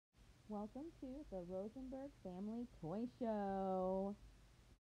Welcome to the Rosenberg Family Toy Show.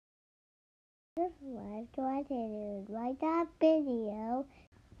 Subscribe to our channel, like that video.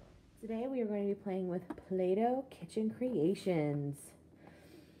 Today we are going to be playing with Play-Doh Kitchen Creations.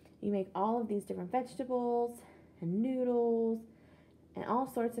 You make all of these different vegetables and noodles and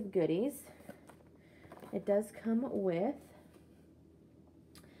all sorts of goodies. It does come with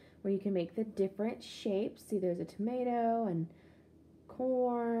where you can make the different shapes. See, there's a tomato and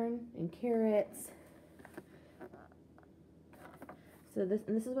corn and carrots. So this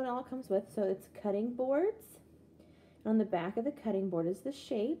is what it all comes with. So it's cutting boards. On the back of the cutting board is the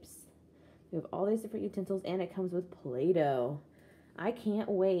shapes. We have all these different utensils, and it comes with Play-Doh. I can't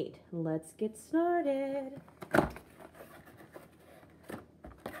wait. Let's get started.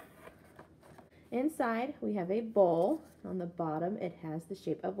 Inside, we have a bowl. On the bottom, it has the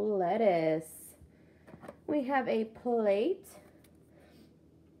shape of lettuce. We have a plate.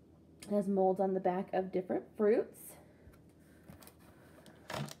 It has molds on the back of different fruits.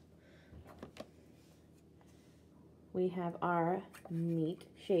 We have our meat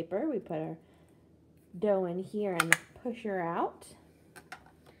shaper. We put our dough in here and push her out.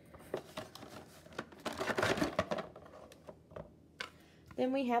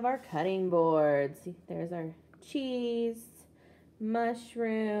 Then we have our cutting boards. See, there's our cheese,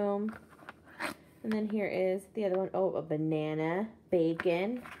 mushroom, and then here is the other one. Oh, a banana,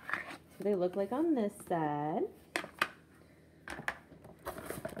 bacon. That's what they look like on this side.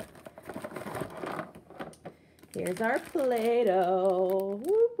 Here's our Play-Doh.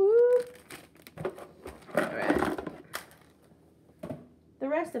 Whoop, whoop. All right. The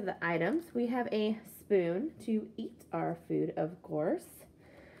rest of the items, we have a spoon to eat our food, of course.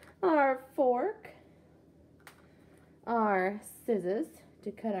 Our fork. Our scissors to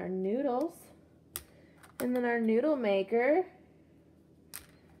cut our noodles. And then our noodle maker.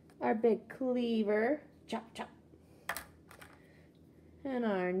 Our big cleaver. Chop, chop. And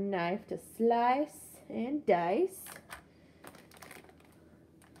our knife to slice and dice.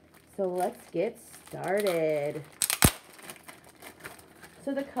 So let's get started.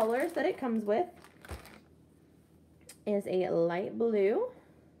 So the colors that it comes with is a light blue,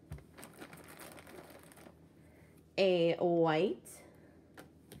 a white,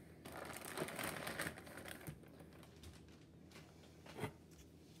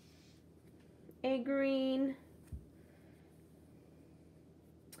 a green,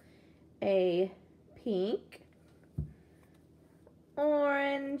 a pink,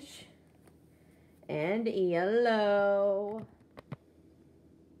 orange, and yellow.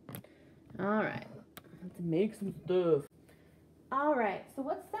 All right, let's make some stuff. All right, so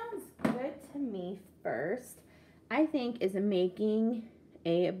what sounds good to me first, I think, is making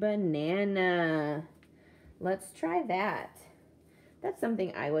a banana. Let's try that. That's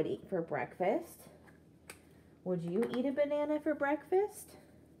something I would eat for breakfast. Would you eat a banana for breakfast?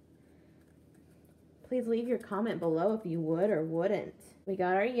 Please leave your comment below if you would or wouldn't. We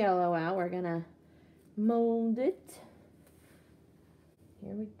got our yellow out. We're gonna mold it.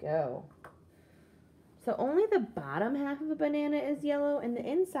 Here we go. So only the bottom half of a banana is yellow and the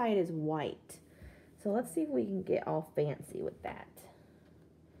inside is white. So let's see if we can get all fancy with that.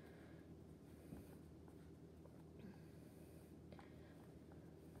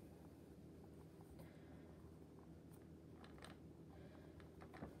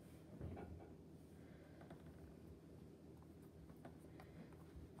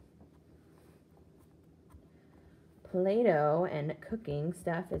 Play-Doh and cooking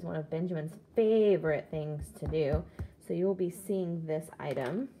stuff is one of Benjamin's favorite things to do. So you will be seeing this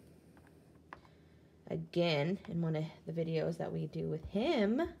item again in one of the videos that we do with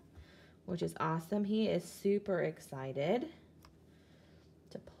him, which is awesome. He is super excited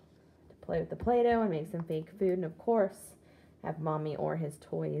to play with the Play-Doh and make some fake food, and of course have mommy or his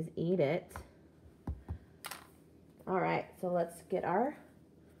toys eat it. All right, so let's get our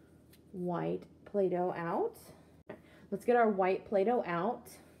white Play-Doh out. Let's get our white Play-Doh out.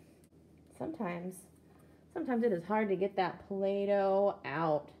 Sometimes it is hard to get that Play-Doh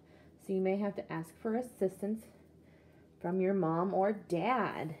out. So you may have to ask for assistance from your mom or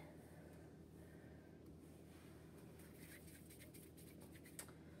dad.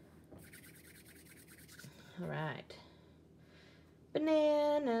 All right.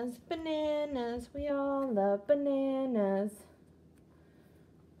 Bananas, bananas, we all love bananas.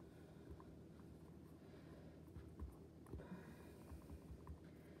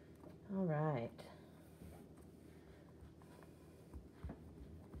 All right.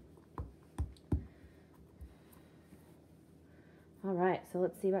 All right, so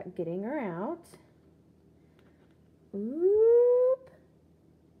let's see about getting her out. Oop.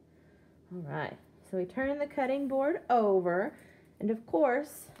 All right, so we turn the cutting board over, and of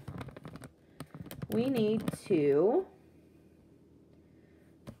course, we need to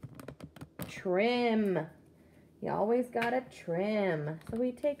trim. You always gotta trim. So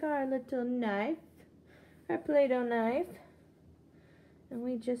we take our little knife, our Play-Doh knife, and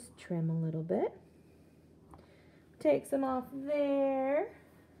we just trim a little bit. Take some off there.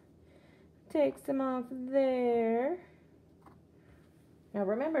 Take some off there. Now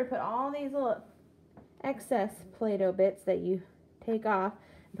remember to put all these little excess Play-Doh bits that you take off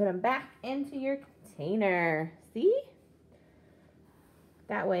and put them back into your container. See?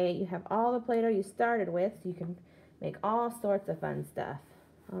 That way you have all the Play-Doh you started with, so you can make all sorts of fun stuff.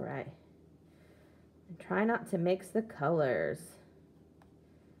 All right. And try not to mix the colors.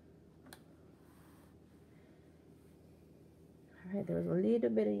 All right, there was a little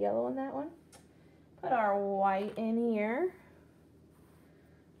bit of yellow in that one. Put our white in here.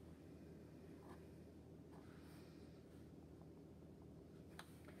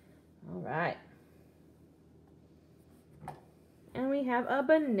 All right. And we have a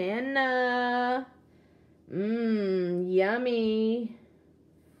banana. Mmm, yummy.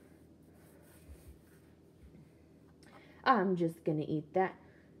 I'm just gonna eat that.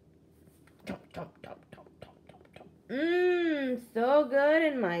 Mmm, so good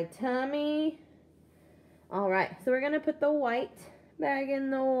in my tummy. All right, so we're gonna put the white back in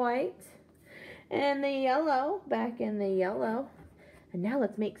the white and the yellow back in the yellow. And now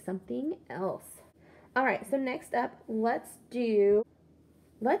let's make something else. All right, so next up, let's do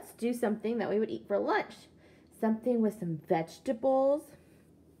something that we would eat for lunch. Something with some vegetables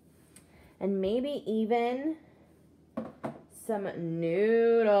and maybe even some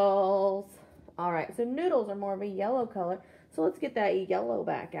noodles. All right, so noodles are more of a yellow color, so let's get that yellow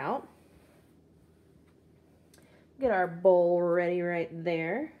back out. Get our bowl ready right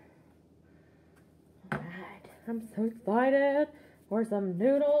there. All right, I'm so excited for some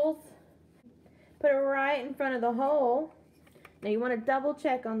noodles. Put it right in front of the hole. Now you want to double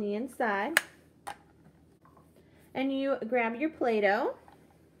check on the inside. And you grab your Play-Doh,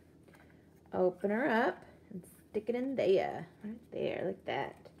 open her up, and stick it in there, right there, like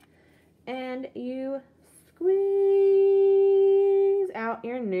that. And you squeeze out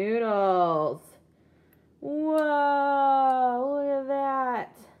your noodles. Whoa, look at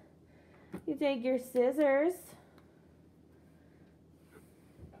that. You take your scissors.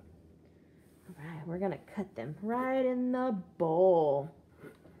 All right, we're gonna cut them right in the bowl.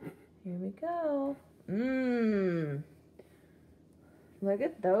 Here we go. Mmm. Look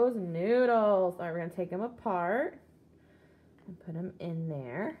at those noodles. All right, we're going to take them apart and put them in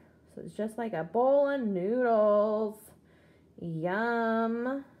there. So it's just like a bowl of noodles.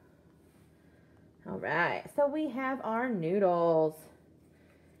 Yum. All right, so we have our noodles.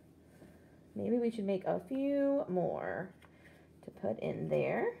 Maybe we should make a few more to put in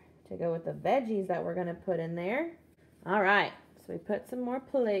there to go with the veggies that we're going to put in there. All right. So we put some more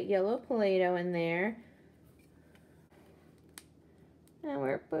yellow Play-Doh in there. And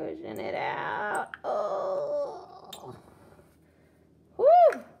we're pushing it out. Oh. Woo!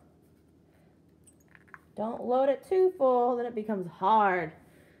 Don't load it too full, then it becomes hard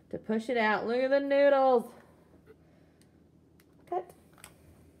to push it out. Look at the noodles. Cut.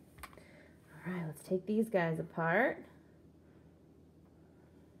 All right, let's take these guys apart.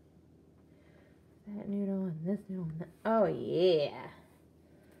 That noodle and this noodle. Oh, yeah.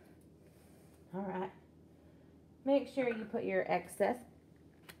 All right. Make sure you put your excess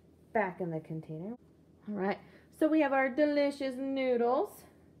back in the container. All right. So we have our delicious noodles.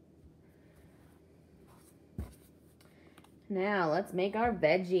 Now let's make our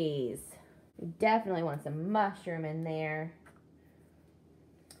veggies. We definitely want some mushroom in there.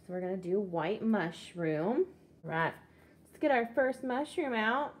 So we're going to do white mushroom. All right. Let's get our first mushroom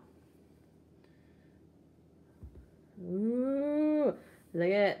out. Ooh, look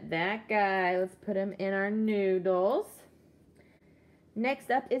at that guy. Let's put him in our noodles.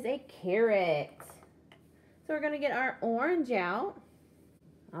 Next up is a carrot. So we're going to get our orange out.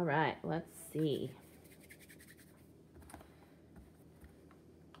 All right, let's see.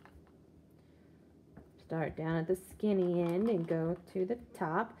 Start down at the skinny end and go to the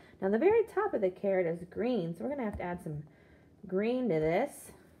top. Now the very top of the carrot is green, so we're going to have to add some green to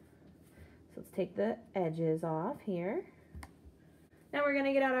this. So let's take the edges off here. Now we're going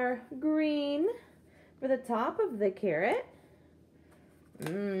to get out our green for the top of the carrot.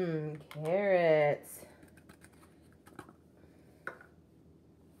 Carrots.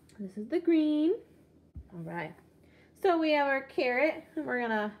 This is the green. All right. So we have our carrot, and we're going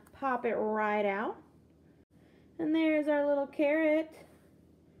to pop it right out. And there's our little carrot.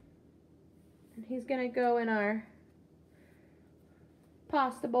 He's gonna go in our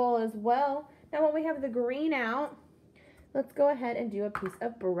pasta bowl as well. Now while we have the green out, let's go ahead and do a piece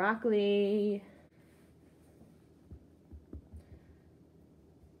of broccoli.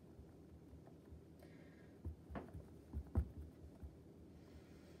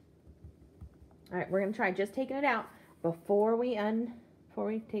 All right, we're gonna try just taking it out before we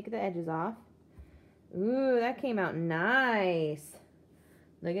take the edges off. Ooh, that came out nice.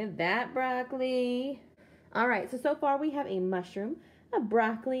 Look at that broccoli. All right, so far we have a mushroom, a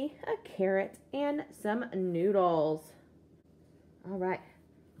broccoli, a carrot, and some noodles. All right.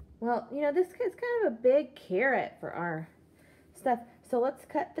 Well, you know, this is kind of a big carrot for our stuff. So let's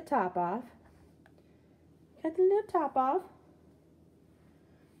cut the top off. Cut the little top off.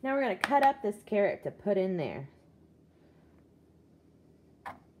 Now we're going to cut up this carrot to put in there.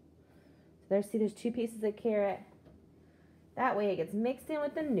 So there's 2 pieces of carrot. That way it gets mixed in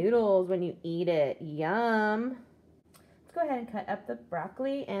with the noodles when you eat it. Yum. Let's go ahead and cut up the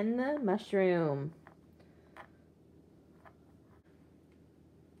broccoli and the mushroom.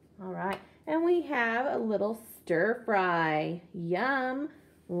 All right, and we have a little stir fry. Yum.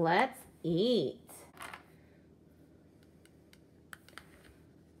 Let's eat.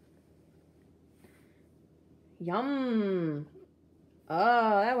 Yum.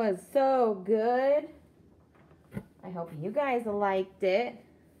 Oh, that was so good. I hope you guys liked it.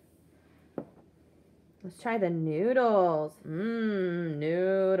 Let's try the noodles. Noodles.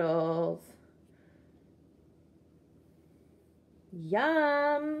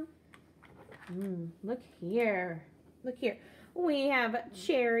 Yum. Look here. Look here. We have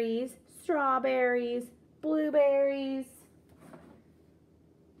cherries, strawberries, blueberries,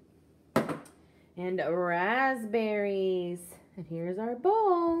 and raspberries. And here's our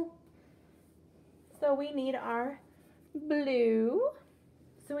bowl. So we need our blue.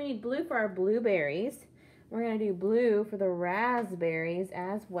 So we need blue for our blueberries. We're going to do blue for the raspberries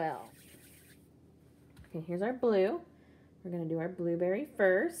as well. Okay, here's our blue. We're going to do our blueberry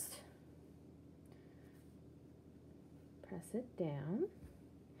first. Press it down.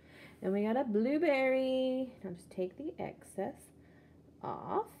 And we got a blueberry. Now just take the excess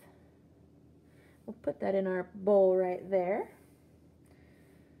off. We'll put that in our bowl right there.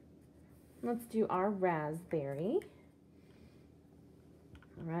 Let's do our raspberry.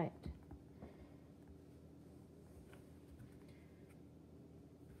 All right.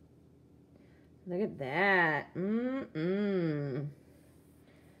 Look at that. All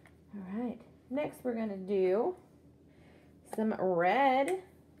right. Next, we're going to do some red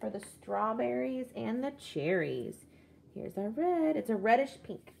for the strawberries and the cherries. Here's our red. It's a reddish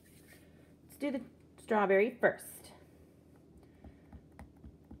pink. Let's do the strawberry first.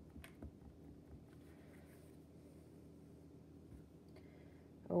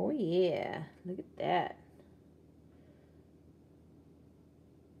 Oh yeah, look at that.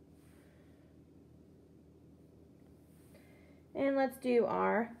 And let's do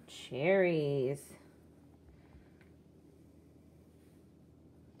our cherries.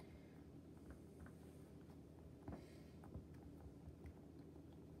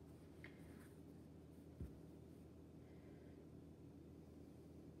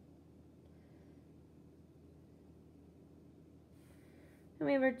 And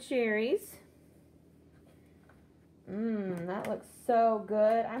we have our cherries. That looks so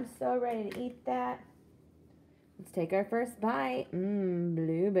good. I'm so ready to eat that. Let's take our first bite.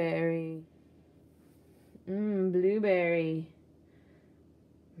 Blueberry. Blueberry.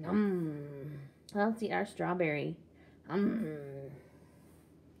 Let's eat our strawberry.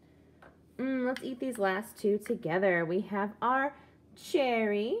 Let's eat these last two together. We have our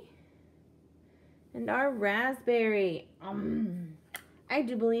cherry and our raspberry. I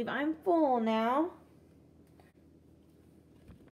do believe I'm full now.